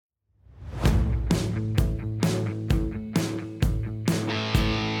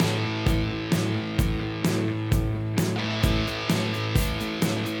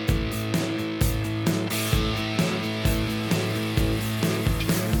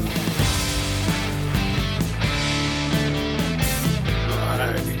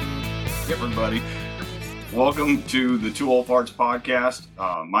everybody. Welcome to the Two Old Farts podcast.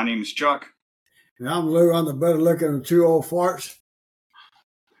 My name is Chuck. And I'm Lou. I'm the better looking of the two old farts.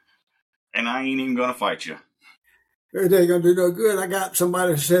 And I ain't even going to fight you. It ain't going to do no good. I got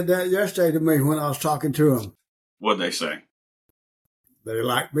somebody who said that yesterday to me when I was talking to them. What'd they say? They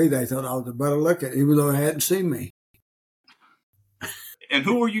liked me. They thought I was the better looking, even though they hadn't seen me. And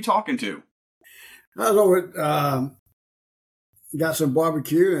who were you talking to? I was over at, got some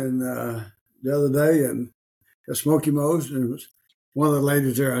barbecue and the other day and at Smoky Mo's, and it was one of the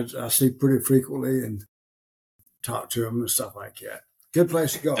ladies there I see pretty frequently and talk to them and stuff like that. Good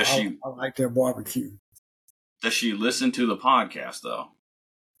place to go. I like their barbecue. Does she listen to the podcast, though?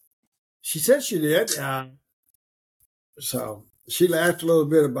 She said she did. So she laughed a little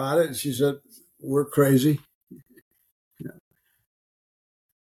bit about it, and she said, we're crazy. Yeah.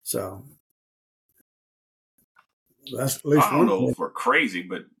 So that's at least I don't know if we're crazy,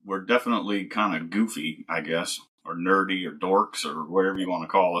 but we're definitely kind of goofy, I guess, or nerdy or dorks or whatever you want to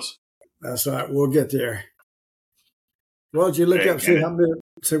call us. That's right. We'll get there. Well, did you look up, see how many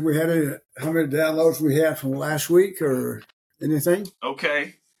downloads we had from last week or anything?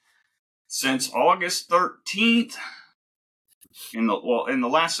 Okay. Since August 13th, in the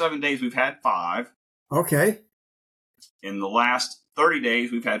last 7 days, we've had 5. Okay. In the last 30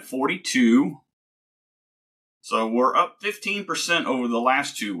 days, we've had 42. So we're up 15% over the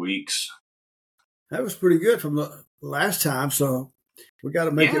last 2 weeks. That was pretty good from the last time, so we got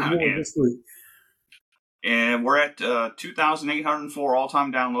to make it more this week. And we're at 2,804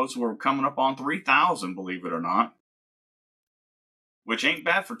 all-time downloads. We're coming up on 3,000, believe it or not, which ain't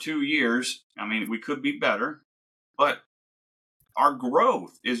bad for 2 years. I mean, we could be better, but our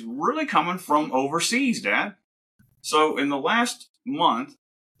growth is really coming from overseas, Dad. So in the last month,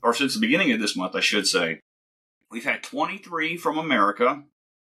 or since the beginning of this month, I should say, we've had 23 from America,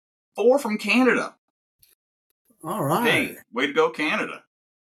 4 from Canada. All right. Hey, way to go, Canada.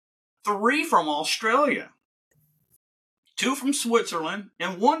 3 from Australia, 2 from Switzerland,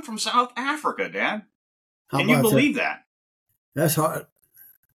 and 1 from South Africa, Dad. Can you believe that? That's hard.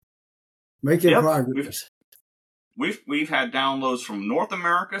 Making progress. We've had downloads from North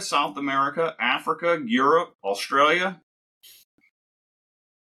America, South America, Africa, Europe, Australia.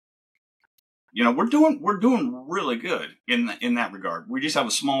 You know, we're doing really good in that regard. We just have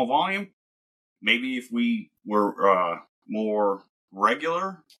a small volume. Maybe if we were more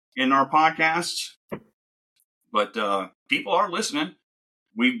regular in our podcasts, but people are listening.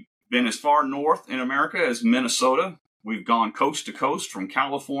 We've been as far north in America as Minnesota. We've gone coast to coast from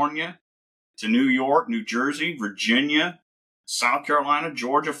California to New York, New Jersey, Virginia, South Carolina,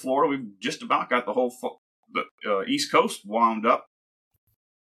 Georgia, Florida. We've just about got the whole East Coast wound up.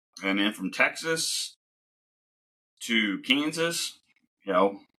 And then from Texas to Kansas,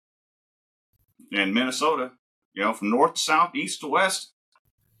 and Minnesota, from north to south, east to west,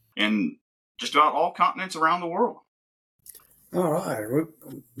 and just about all continents around the world. All right. We're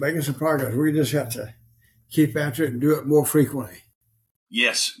making some progress. We just have to keep after it and do it more frequently.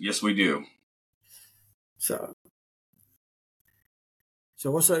 Yes, we do. So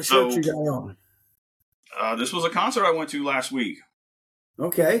what's that shirt you got on? This was a concert I went to last week.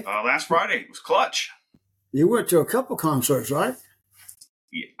 Okay. Last Friday. It was Clutch. You went to a couple concerts, right?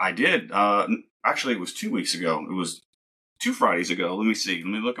 Yeah, I did. Actually, it was 2 weeks ago. It was 2 Fridays ago. Let me see.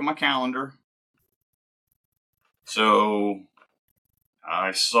 Let me look at my calendar. So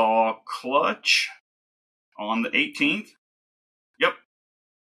I saw Clutch on the 18th. Yep.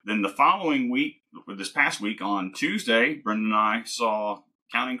 Then the following week, this past week on Tuesday, Brendan and I saw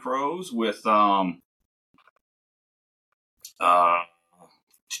Counting Crows with oh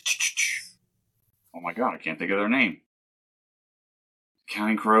my God, I can't think of their name.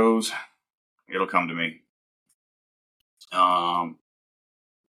 Counting Crows. It'll come to me.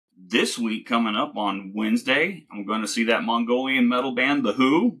 This week, coming up on Wednesday, I'm going to see that Mongolian metal band, The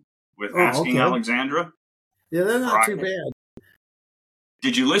Who, with Asking Alexandra. Yeah, they're not too bad.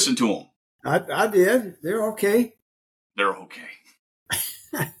 Did you listen to them? I did. They're okay. They're okay.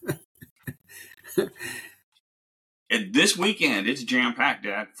 This weekend, it's jam-packed,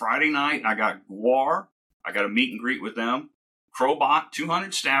 Dad. Friday night, I got Guar. I got a meet and greet with them. Crowbot,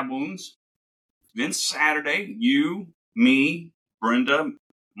 200 stab wounds. Then Saturday, you, me, Brenda,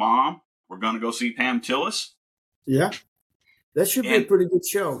 Mom, we're going to go see Pam Tillis. Yeah. That should be a pretty good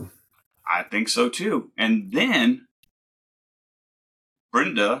show. I think so, too. And then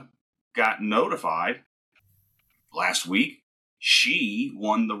Brenda got notified last week. She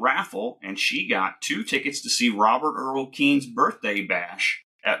won the raffle, and she got 2 tickets to see Robert Earl Keen's birthday bash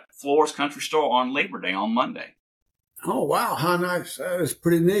at Flora's Country Store on Labor Day on Monday. Oh, wow. How nice. That is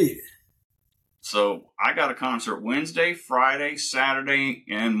pretty neat. So I got a concert Wednesday, Friday, Saturday,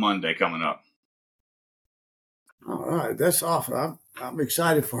 and Monday coming up. All right, that's awesome. I'm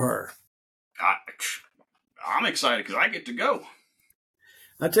excited for her. I'm excited because I get to go.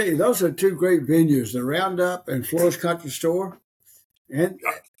 I tell you, those are two great venues: the Roundup and Flores Country Store. And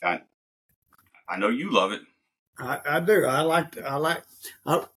I know you love it. I do.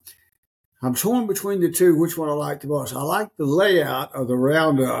 I'm torn between the two. Which one I like the most? I like the layout of the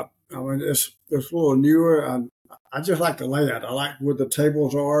Roundup. I mean, it's a little newer. I just like the layout. I like where the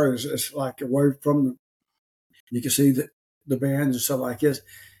tables are. It's like away from the. You can see the bands and stuff like this.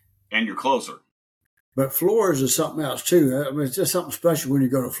 And you're closer. But Flores is something else too. I mean, it's just something special when you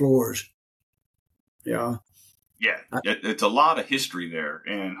go to Flores. Yeah. Yeah, it's a lot of history there,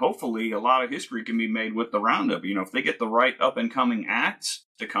 and hopefully a lot of history can be made with the Roundup. You know, if they get the right up-and-coming acts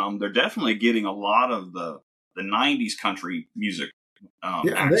to come, they're definitely getting a lot of the 90s country music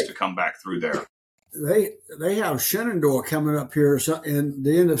acts to come back through there. They have Shenandoah coming up here in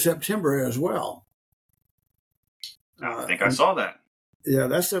the end of September as well. I think I saw that. Yeah,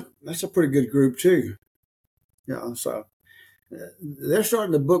 that's a pretty good group too. Yeah, so they're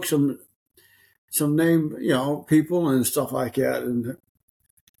starting to book some name, people and stuff like that. And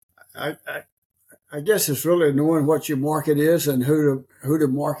I guess it's really knowing what your market is and who to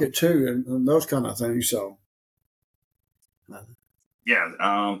market to and those kind of things. So,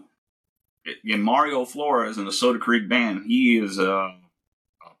 yeah. Mario Flores in the Soda Creek Band, he is a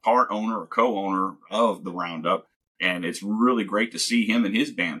part owner or co-owner of the Roundup. And it's really great to see him and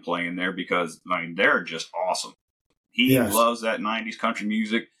his band playing there because, I mean, they're just awesome. He loves that 90s country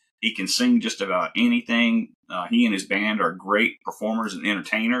music. He can sing just about anything. He and his band are great performers and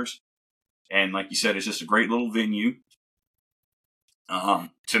entertainers. And like you said, it's just a great little venue.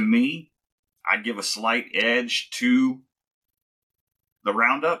 To me, I'd give a slight edge to the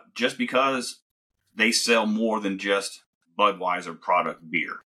Roundup just because they sell more than just Budweiser product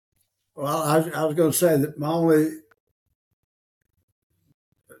beer. Well, I was going to say that my only,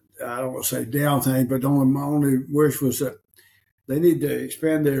 I don't want to say down thing, but my only wish was that they need to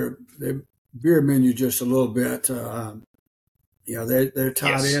expand their beer menu just a little bit. They're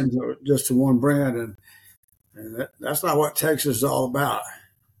tied in just to one brand, and that's not what Texas is all about.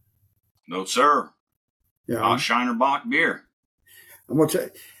 No, sir. Yeah, Shiner Bock beer. I'm gonna tell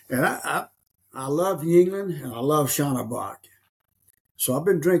you, and I love Yingling and I love Shiner Bock. So I've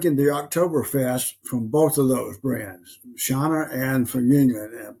been drinking the Oktoberfest from both of those brands, Shiner and from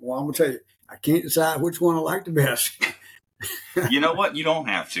Yingling. And well, I'm gonna tell you, I can't decide which one I like the best. You know what? You don't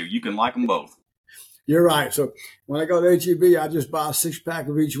have to. You can like them both. You're right. So when I go to HEB, I just buy a 6-pack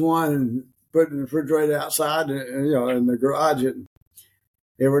of each one and put it in the refrigerator outside, in the garage. And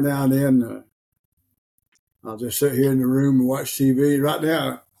every now and then, I'll just sit here in the room and watch TV. Right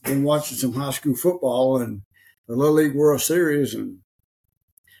now, I've been watching some high school football and the Little League World Series. And,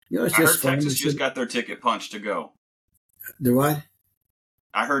 it's just fun. Texas just got their ticket punched to go. Do I?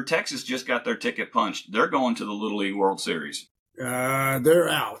 I heard Texas just got their ticket punched. They're going to the Little League World Series. They're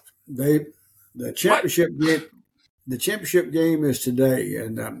out. The championship game is today,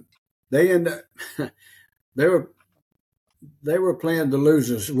 and they were playing the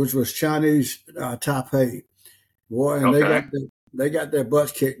losers, which was Chinese Taipei. Boy, and they got their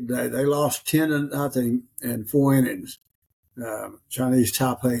butts kicked today. They lost 10-0 in 4 innings. Chinese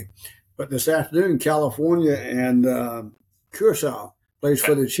Taipei, but this afternoon, California and Curacao plays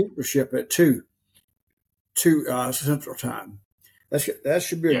for the championship at 2 Central Time. That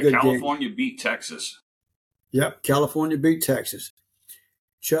should be a good game. California beat Texas. Yep, California beat Texas.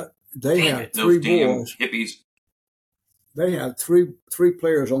 They have 3 boys. Hippies. They have three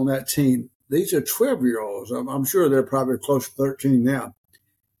players on that team. These are 12-year-olds. I'm sure they're probably close to 13 now.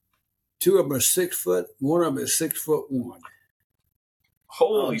 2 of them are 6 foot. One of them is 6'1".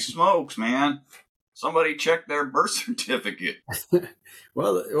 Holy smokes, man! Somebody check their birth certificate.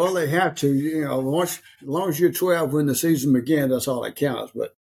 Well, they have to. As long as you're 12 when the season begins, that's all that counts.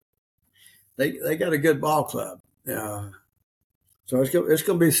 But they got a good ball club. So it's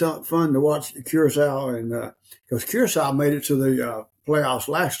going to be some fun to watch Curacao, and because Curacao made it to the playoffs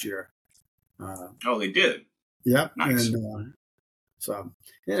last year. They did. Yep. Nice. And so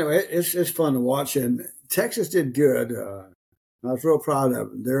anyway, it's fun to watch, and Texas did good. I was real proud of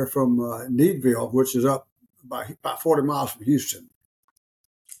them. They're from Needville, which is up about 40 miles from Houston.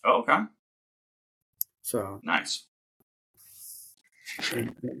 Oh, okay. So nice.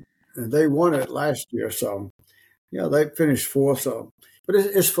 And they won it last year, so they finished 4th. So, but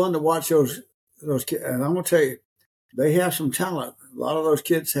it's fun to watch those kids. And I'm gonna tell you, they have some talent. A lot of those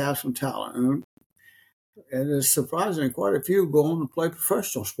kids have some talent, and it's surprising quite a few go on to play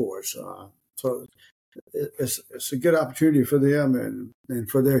professional sports. So it's a good opportunity for them and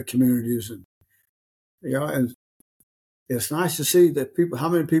for their communities, and and it's nice to see that how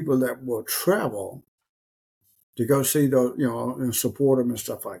many people that will travel to go see those, and support them and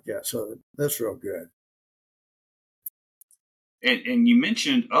stuff like that. So that's real good. And you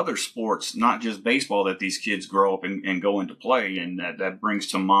mentioned other sports, not just baseball, that these kids grow up and go into play, and that brings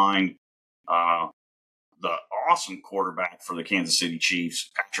to mind the awesome quarterback for the Kansas City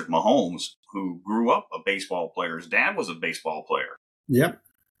Chiefs, Patrick Mahomes, who grew up a baseball player. His dad was a baseball player. Yep.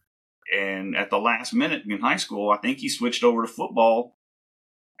 And at the last minute in high school, I think he switched over to football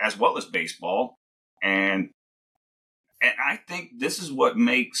as well as baseball. And I think this is what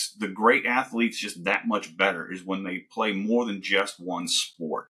makes the great athletes just that much better, is when they play more than just one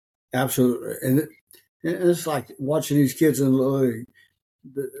sport. Absolutely. And it's like watching these kids in the league.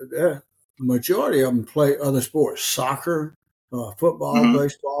 The majority of them play other sports: soccer, football, Mm-hmm.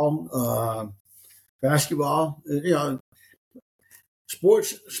 baseball, basketball.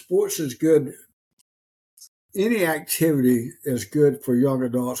 Sports is good. Any activity is good for young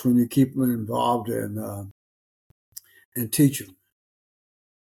adults when you keep them involved and teach them.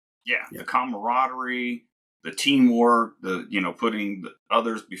 Yeah, the camaraderie, the teamwork, putting the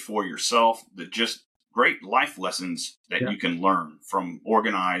others before yourself, just great life lessons that you can learn from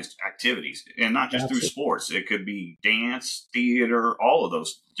organized activities, and not just through sports. It could be dance, theater, all of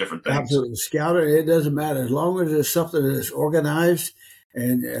those different things. Absolutely. Scouting, it doesn't matter. As long as it's something that's organized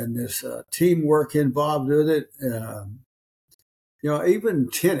and there's teamwork involved with it. Even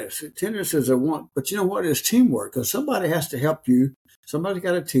tennis. Tennis is but you know what? It's teamwork, because somebody has to help you. Somebody's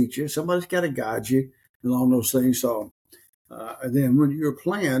got to teach you. Somebody's got to guide you along those things. So, and then when you're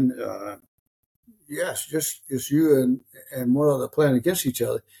playing, yes, just it's you and one other playing against each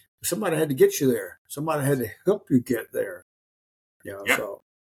other. Somebody had to get you there. Somebody had to help you get there. So.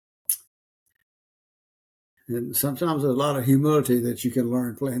 And sometimes there's a lot of humility that you can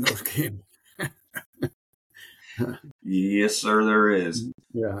learn playing those games. Yes, sir, there is.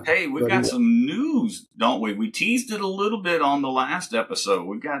 Yeah. Hey, we've got some news, don't we? We teased it a little bit on the last episode.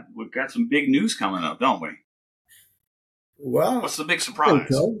 We've got some big news coming up, don't we? Well, what's the big surprise?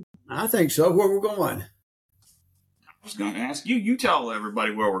 I think so. Where we're going? I was going to ask you. You tell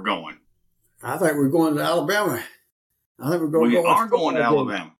everybody where we're going. I think we're going to Alabama. I think we're going. We are going to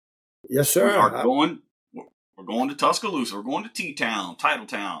Alabama. Yes, sir. We're going to Tuscaloosa. We're going to T-Town,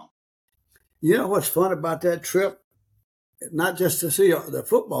 Titletown. You know what's fun about that trip? Not just to see the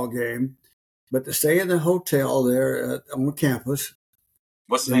football game, but to stay in the hotel there on campus.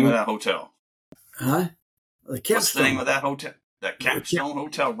 What's the name of that hotel? Huh? The Capstone. What's the name of that hotel? The Capstone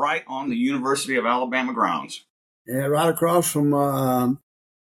Hotel, right on the University of Alabama grounds. Yeah, right across from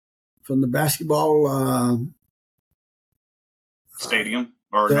the basketball stadium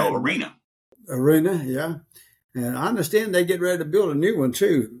arena. Arena, yeah. And I understand they get ready to build a new one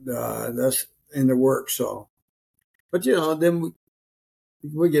too. That's in the works. So, but then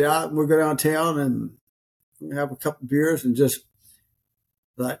we get out and we go downtown and we have a couple of beers and just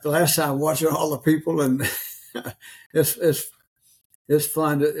like the last time watching all the people, and it's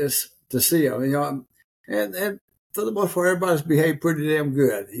fun to see them. And for the most part, everybody's behaved pretty damn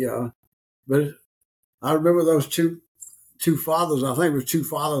good. But I remember those two fathers. I think it was two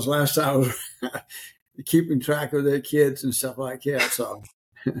fathers last time. Was keeping track of their kids and stuff like that. So,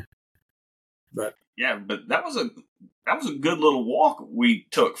 but that was a good little walk we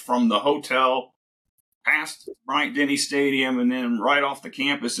took from the hotel past Bryant-Denny Stadium and then right off the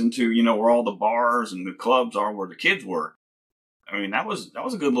campus into where all the bars and the clubs are, where the kids were. I mean, that was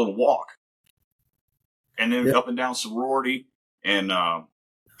a good little walk. And then up and down sorority and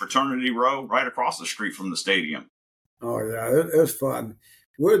fraternity row right across the street from the stadium. Oh yeah, it was fun.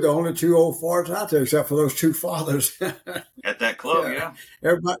 We're the only two old farts out there, except for those two fathers. At that club, yeah.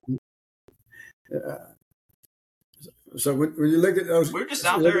 Everybody. So when you look at those... We're just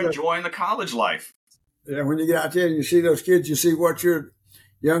out there enjoying the college life. Yeah, when you get out there and you see those kids, you see what your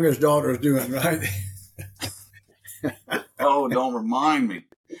youngest daughter is doing, right? Oh, don't remind me.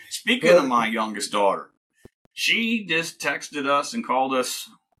 Speaking of my youngest daughter, she just texted us and called us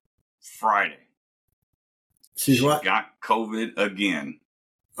Friday. She got COVID again.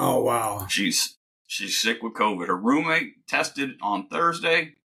 Oh, wow. She's sick with COVID. Her roommate tested on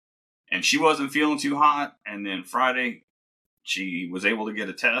Thursday, and she wasn't feeling too hot. And then Friday, she was able to get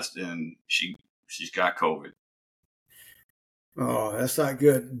a test, and she's got COVID. Oh, that's not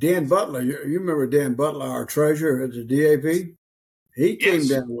good. Dan Butler, you remember Dan Butler, our treasurer at the DAP? He came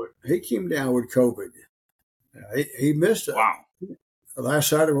down with COVID. He missed it. Wow. Last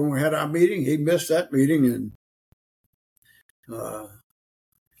Saturday when we had our meeting, he missed that meeting, and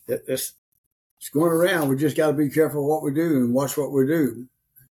it's going around. We just got to be careful what we do and watch what we do.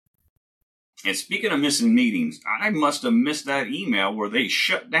 And speaking of missing meetings, I must have missed that email where they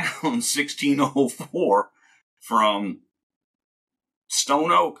shut down 1604 from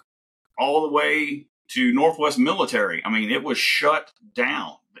Stone Oak all the way to Northwest Military. I mean, it was shut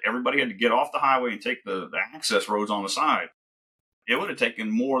down. Everybody had to get off the highway and take the access roads on the side. It would have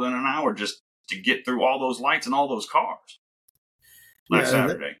taken more than an hour just to get through all those lights and all those cars last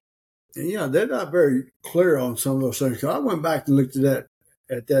Saturday. They're not very clear on some of those things. I went back and looked at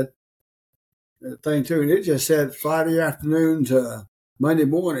that thing too, and it just said Friday afternoon to Monday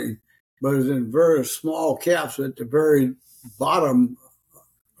morning, but it's in very small caps at the very bottom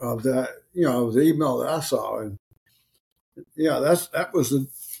of the email that I saw. And that was the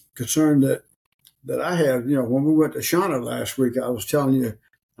concern that I had. When we went to Shauna last week, I was telling you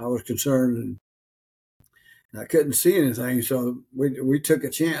I was concerned and I couldn't see anything, so we took a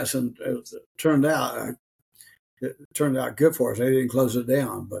chance, and it turned out good for us. They didn't close it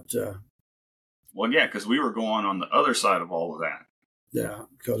down, but well, yeah, because we were going on the other side of all of that. Yeah,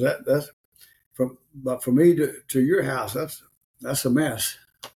 because that's but for me to your house, that's a mess.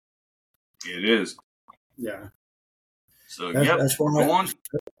 It is. Yeah. So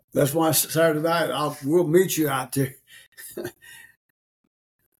that's why Saturday night we'll meet you out there.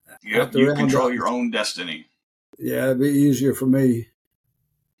 Yep, you control your own destiny. Yeah, it'd be easier for me.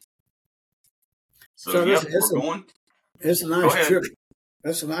 So we're going. It's a nice trip.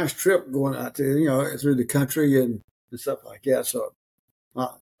 That's a nice trip going out there, through the country and stuff like that. So,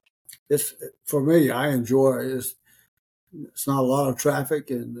 it's for me. I enjoy it. It's not a lot of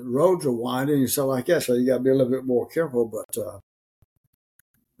traffic, and the roads are winding and stuff like that. So you got to be a little bit more careful. But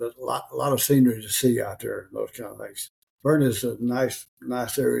a lot of scenery to see out there, those kind of things. Vernon is a nice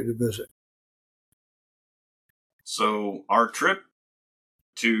area to visit. So our trip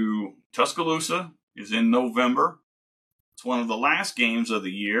to Tuscaloosa is in November. It's one of the last games of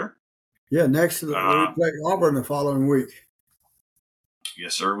the year. Yeah, we play Auburn the following week.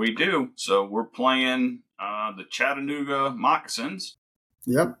 Yes, sir, we do. So we're playing the Chattanooga Moccasins.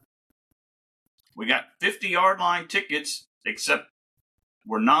 Yep. We got 50-yard line tickets, except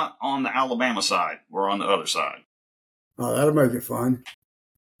we're not on the Alabama side. We're on the other side. Oh, that'll make it fun.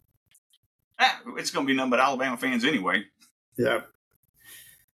 It's going to be nothing but Alabama fans anyway. Yeah.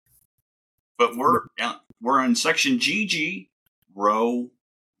 But we're in section GG, row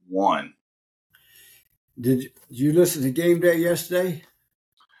 1. Did you listen to game day yesterday?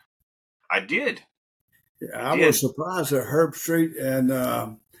 I did. Yeah, I was surprised that Herb Street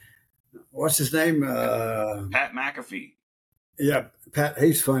and what's his name? Pat McAfee. Yeah, Pat.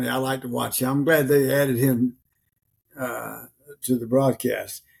 He's funny. I like to watch him. I'm glad they added him to the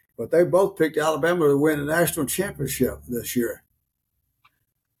broadcast. But they both picked Alabama to win the national championship this year.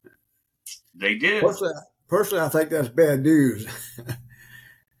 They did. Personally, I think that's bad news.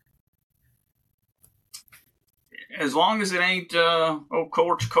 As long as it ain't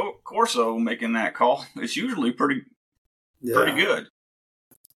Coach Corso making that call, it's usually pretty good.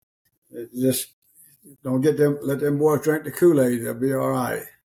 Just don't let them boys drink the Kool-Aid. They'll be all right.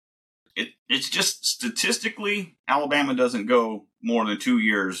 It's just statistically, Alabama doesn't go more than 2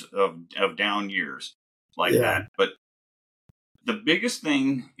 years of down years like that. But the biggest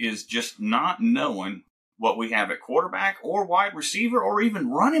thing is just not knowing what we have at quarterback or wide receiver or even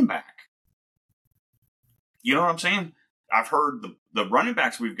running back. You know what I'm saying? I've heard the running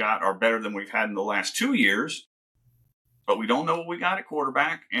backs we've got are better than we've had in the last 2 years, but we don't know what we got at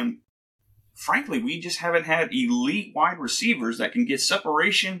quarterback. And frankly, we just haven't had elite wide receivers that can get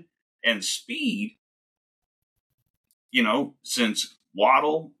separation and speed, since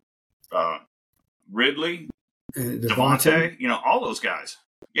Waddle, Ridley, Devontae, all those guys.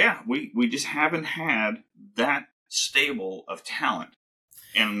 Yeah, we just haven't had that stable of talent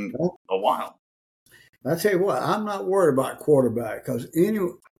in a while. I tell you what, I'm not worried about quarterback because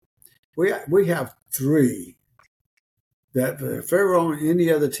we have 3 that if they were on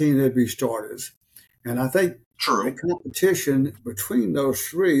any other team, they'd be starters. And I think the competition between those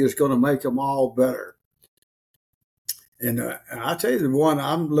 3 is going to make them all better. And I'll tell you the one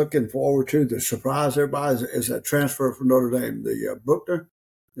I'm looking forward to surprise everybody is that transfer from Notre Dame, the Buchner.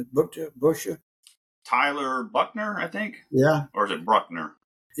 Tyler Buchner, I think. Yeah. Or is it Bruckner?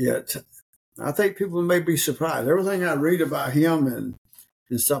 Yeah. I think people may be surprised. Everything I read about him and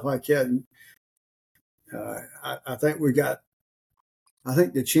stuff like that, I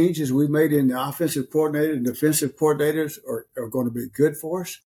think the changes we made in the offensive coordinator and defensive coordinators are going to be good for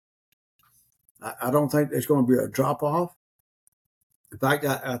us. I don't think there's going to be a drop off. In fact,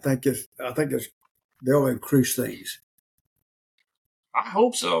 I think they'll increase things. I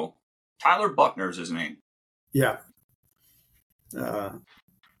hope so. Tyler Buckner is his name. Yeah.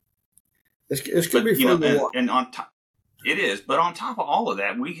 It's going to be fun to watch. And on top, it is. But on top of all of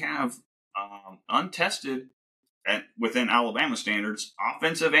that, we have untested, within Alabama standards,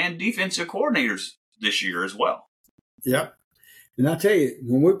 offensive and defensive coordinators this year as well. Yep. And I tell you,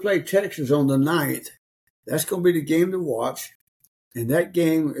 when we play Texas on the 9th, that's going to be the game to watch. And that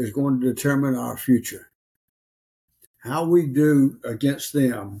game is going to determine our future. How we do against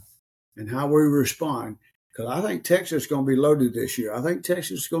them and how we respond. Because I think Texas is going to be loaded this year. I think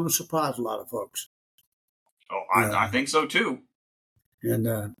Texas is going to surprise a lot of folks. Oh, I think so too.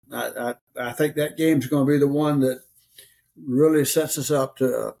 And I think that game's going to be the one that really sets us up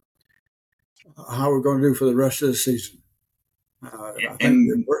to how we're going to do for the rest of the season. I think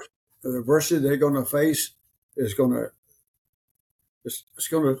the adversity they're going to face is going to it's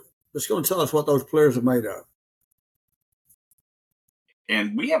going to tell us what those players are made of.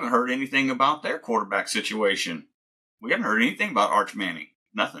 And we haven't heard anything about their quarterback situation. We haven't heard anything about Arch Manning.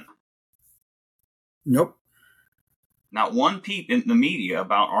 Nothing. Nope. Not one peep in the media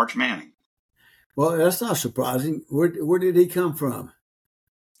about Arch Manning. Well, that's not surprising. Where did he come from?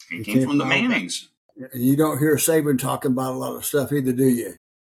 He came from the Mannings. And you don't hear Saban talking about a lot of stuff either, do you?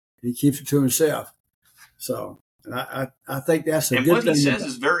 He keeps it to himself. So I think that's a good thing. And what he says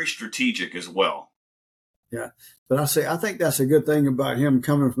is very strategic as well. Yeah. But I think that's a good thing about him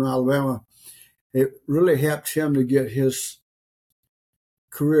coming from Alabama. It really helped him to get his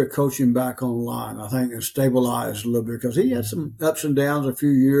career coaching back online, I think, and stabilized a little bit because he had some ups and downs a few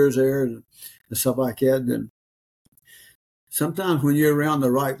years there and stuff like that. And sometimes when you're around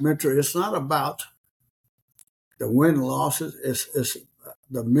the right mentor, it's not about the win and losses. It's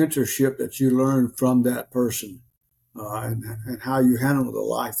the mentorship that you learn from that person and how you handle the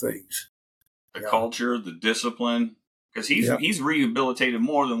life things. The culture, the discipline, because he's rehabilitated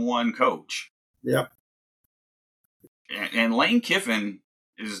more than one coach. Yep. And Lane Kiffin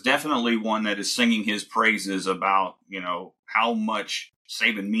is definitely one that is singing his praises about, how much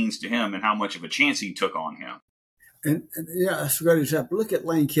Saban means to him and how much of a chance he took on him. And that's a great example. Look at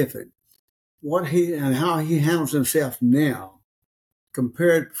Lane Kiffin, how he handles himself now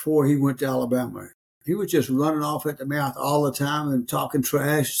compared before he went to Alabama. He was just running off at the mouth all the time and talking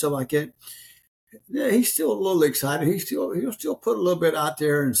trash and stuff like that. Yeah, he's still a little excited. He'll still put a little bit out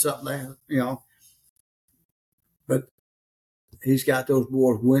there and something, But he's got those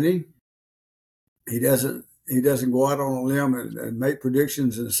boys winning. He doesn't go out on a limb and make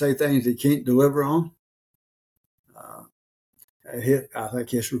predictions and say things he can't deliver on. I think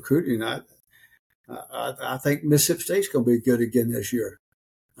his recruiting. I think Mississippi State's going to be good again this year.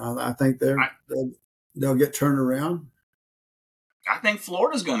 I think they'll get turned around. I think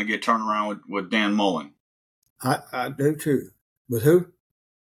Florida's going to get turned around with Dan Mullen. I do too. With who?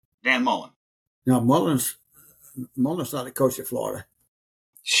 Dan Mullen. Now Mullen's not the coach at Florida.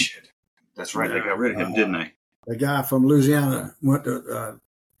 Shit, that's right. They got rid of him, didn't they? The guy from Louisiana went to.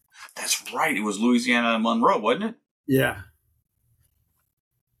 That's right. It was Louisiana Monroe, wasn't it? Yeah.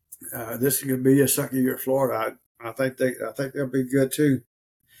 This is going to be a sucky year at Florida. I think they'll be good too.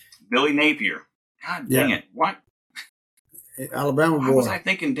 Billy Napier. God dang it! What? Alabama boy. Why was I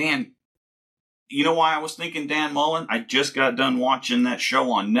thinking Dan? You know why I was thinking Dan Mullen? I just got done watching that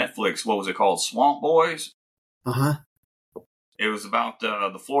show on Netflix. What was it called? Swamp Boys? Uh-huh. It was about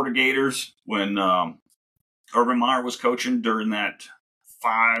the Florida Gators when Urban Meyer was coaching during that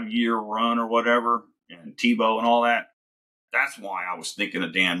 5-year run or whatever, and Tebow and all that. That's why I was thinking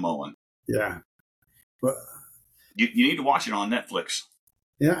of Dan Mullen. Yeah. But you need to watch it on Netflix.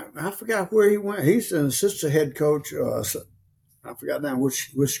 Yeah, I forgot where he went. He's an assistant head coach. I forgot now which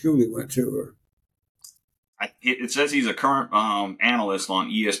school he went to. It says he's a current analyst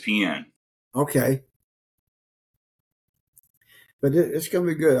on ESPN. Okay. But it's going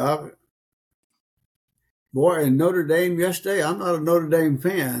to be good. Boy, in Notre Dame yesterday, I'm not a Notre Dame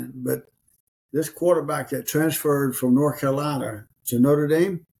fan, but this quarterback that transferred from North Carolina to Notre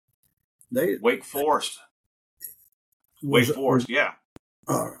Dame, Wake Forest. Wake Forest, yeah.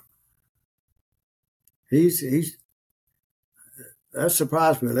 He's that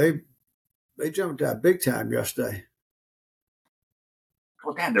surprised me. They jumped out big time yesterday.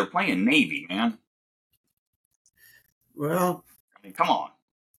 Well, God, they're playing Navy, man. Well, I mean, come on.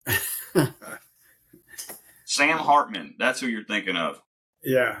 Sam Hartman, that's who you're thinking of.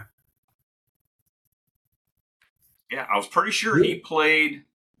 Yeah. Yeah, I was pretty sure he played.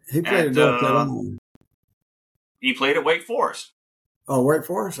 He played at North Carolina. He played at Wake Forest. Oh, Wake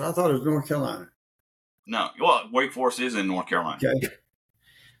Forest? I thought it was North Carolina. No, well, Wake Forest is in North Carolina. Okay.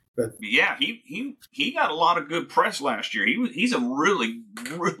 But yeah, he got a lot of good press last year. He's a really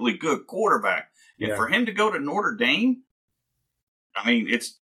really good quarterback, and yeah, for him to go to Notre Dame, I mean,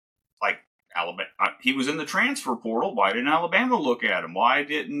 it's like Alabama. He was in the transfer portal. Why didn't Alabama look at him? Why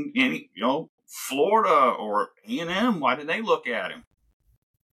didn't any Florida or A&M? Why did they look at him?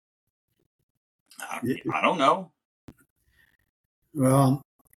 I don't know. well,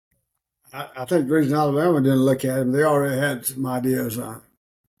 I think the reason Alabama didn't look at him, they already had some ideas.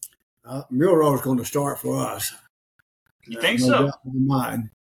 Milroe's going to start for us. You think No so? doubt in my mind.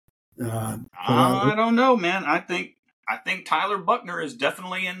 But I don't know, man. I think Tyler Buckner is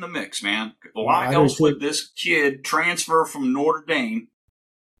definitely in the mix, man. Why I do else would too. this kid transfer from Notre Dame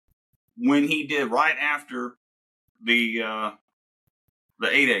when he did right after the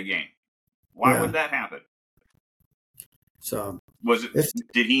A-Day game? Why Yeah. would that happen? So Was it? it's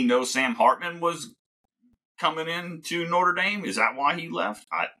Did he know Sam Hartman was coming into Notre Dame? Is that why he left?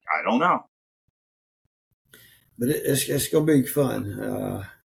 I don't know. but it's going to be fun.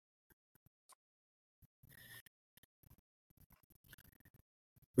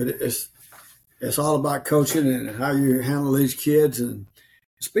 But it's all about coaching and how you handle these kids. And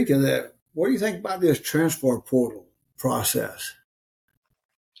speaking of that, what do you think about this transfer portal process?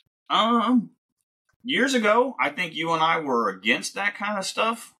 Um, Years ago, I think you and I were against that kind of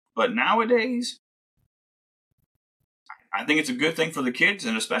stuff, but nowadays, I think it's a good thing for the kids,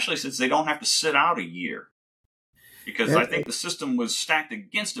 and especially since they don't have to sit out a year, because I And think the system was stacked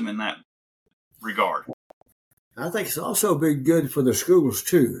against them in that regard. I think it's also been good for the schools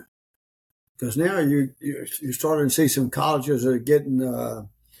too, because now you're starting to see some colleges that are getting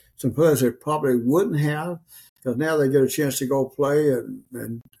some players that probably wouldn't have, because now they get a chance to go play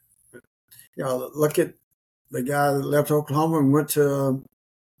and look at the guy that left Oklahoma and went to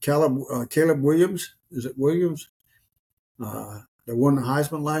Caleb Williams. Is it Williams? That won the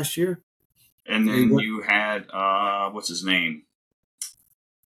Heisman last year. And He then went, you had what's his name,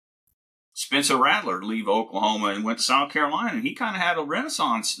 Spencer Rattler, leave Oklahoma and went to South Carolina, and he kind of had a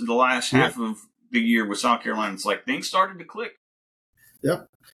renaissance the last yep, half of the year with South Carolina. It's like things started to click. yep.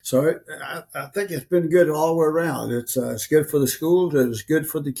 So I think it's been good all the way around. It's good for the schools and it's good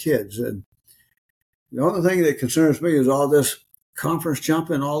for the kids. And the only thing that concerns me is all this conference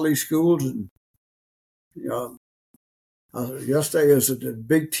jumping, all these schools. And you know, yesterday is the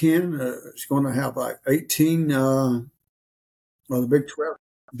Big Ten. It's going to have like 18, or the Big 12.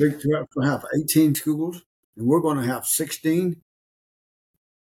 Big 12 will have 18 schools, and we're going to have 16.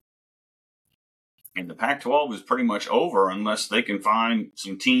 And the Pac-12 is pretty much over unless they can find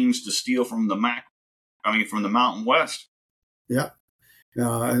some teams to steal from from the Mountain West. Yeah.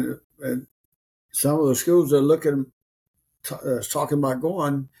 And some of the schools that are looking, talking about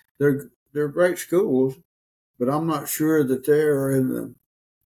going, they're great schools, but I'm not sure that they're in the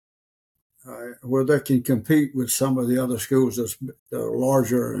where they can compete with some of the other schools that are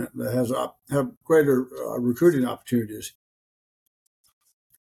larger and that have greater recruiting opportunities.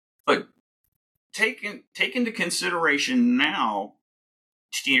 But take into consideration now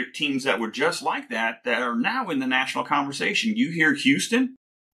teams that were just like that are now in the national conversation. You hear Houston,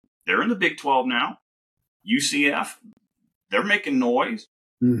 they're in the Big 12 now. UCF, they're making noise.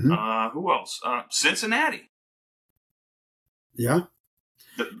 Mm-hmm. Who else? Cincinnati. Yeah.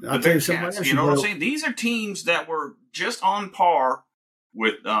 The I'll tell you Big something Cats. else. You know what I'm saying? These are teams that were just on par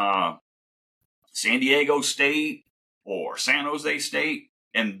with San Diego State or San Jose State,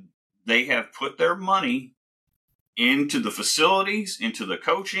 and they have put their money into the facilities, into the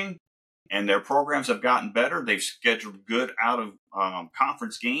coaching, and their programs have gotten better. They've scheduled good out of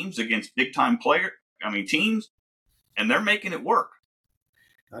conference games against big time teams, and they're making it work.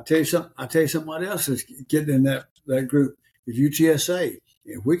 I'll tell you somebody else is getting in that group is UTSA.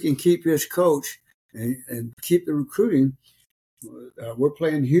 If we can keep his coach and keep the recruiting, we're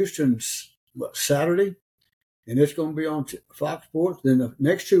playing Houston Saturday, and it's going to be on Fox Sports. Then the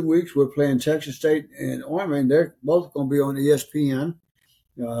next 2 weeks we're playing Texas State and Army, and they're both going to be on ESPN.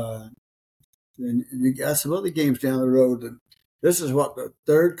 And you got some other games down the road. And this is what, the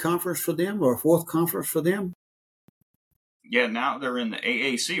third conference for them or fourth conference for them? Yeah, now they're in the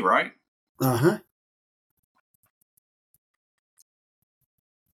AAC, right? Uh-huh.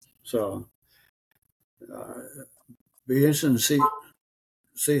 So be interesting to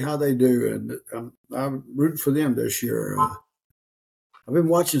see how they do, and I'm rooting for them this year. I've been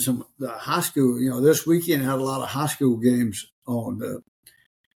watching some the high school. This weekend had a lot of high school games on,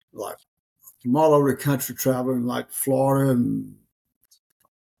 like from all over the country, traveling like Florida and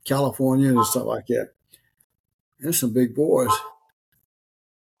California and stuff like that. There's some big boys.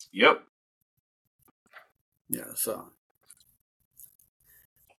 Yep. Yeah. So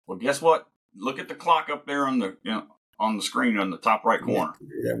Well, guess what? Look at the clock up there on the on the screen on the top right corner.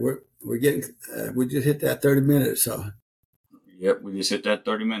 Yeah, we're getting we just hit that 30 minutes. So yep, we just hit that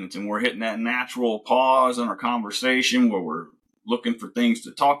 30 minutes, and we're hitting that natural pause in our conversation where we're looking for things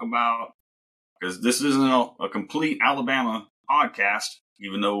to talk about, because this isn't a complete Alabama podcast,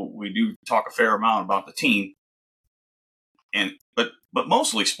 even though we do talk a fair amount about the team, and but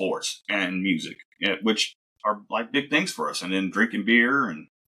mostly sports and music, which are like big things for us, and then drinking beer and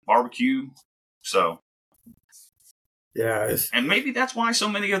barbecue. So yeah, and maybe that's why so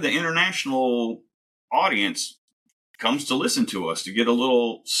many of the international audience comes to listen to us, to get a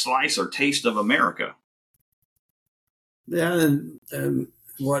little slice or taste of America. Yeah, and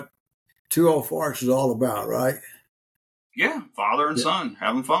what 204 is all about, right? Yeah, father and son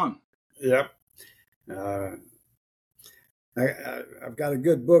having fun. Yep. I've got a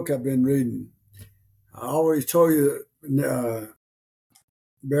good book I've been reading. I always told you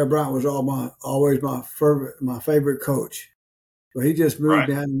Bear Bryant was always my favorite coach, but he just moved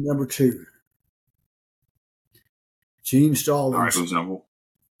down to number 2. Gene Stallings. All right, who's number 1?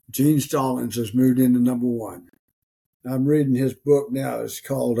 Gene Stallings has moved into number 1. I'm reading his book now. It's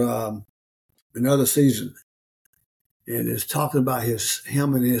called Another Season, and it's talking about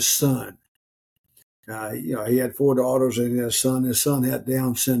him and his son. He had 4 daughters and his son. His son had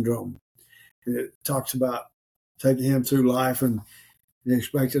Down syndrome. And it talks about taking him through life and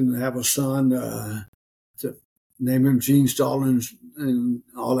expecting to have a son, to name him Gene Stallings and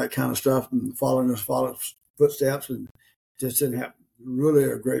all that kind of stuff, and following his father's footsteps, and just didn't happen. Really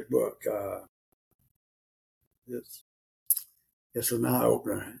a great book. It's an eye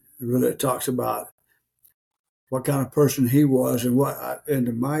opener. It really talks about what kind of person he was, and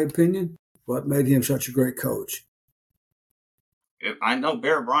in my opinion, what made him such a great coach. I know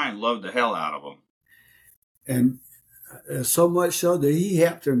Bear Bryant loved the hell out of him. And so much so that he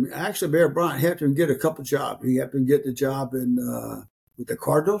helped him. Actually, Bear Bryant helped him get a couple jobs. He helped him get the job with the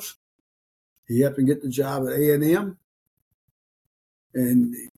Cardinals. He helped him get the job at A&M.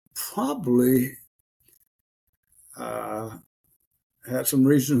 And he probably had some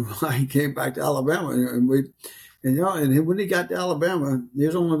reason why he came back to Alabama. And when he got to Alabama, he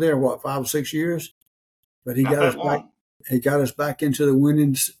was only there, 5 or 6 years? But he got us back. He got us back into the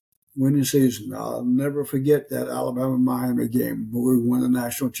winning season. I'll never forget that Alabama-Miami game where we won the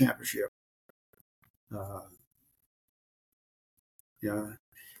national championship.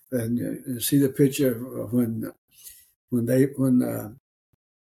 And see the picture of when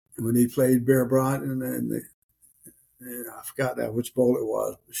he played Bear Bryant and I forgot which bowl it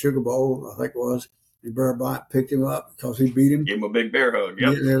was, Sugar Bowl, I think it was. And Bear Bryant picked him up because he beat him. Gave him a big bear hug.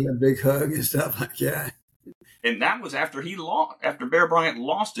 Yep. A big hug and stuff like that. And that was after after Bear Bryant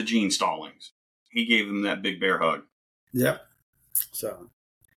lost to Gene Stallings. He gave him that big bear hug. Yep. So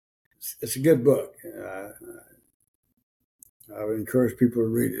it's a good book. I would encourage people to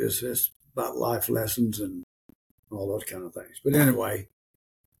read it. It's about life lessons and all those kind of things. But anyway,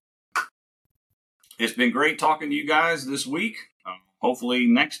 it's been great talking to you guys this week. Hopefully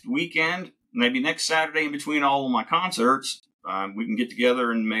next weekend, maybe next Saturday in between all of my concerts, we can get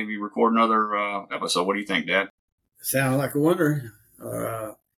together and maybe record another episode. What do you think, Dad? Sounds like a wonder.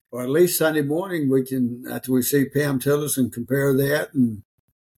 Or at least Sunday morning, we can, after we see Pam Tillerson, compare that. And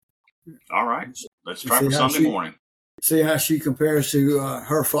all right. Let's try for Sunday morning. See how she compares to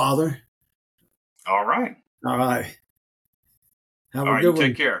her father. All right. All right. Have a good one.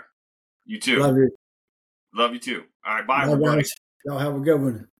 Take care. You too. Love you. Love you too. All right. Bye, everybody. Guys. Y'all have a good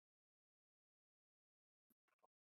one.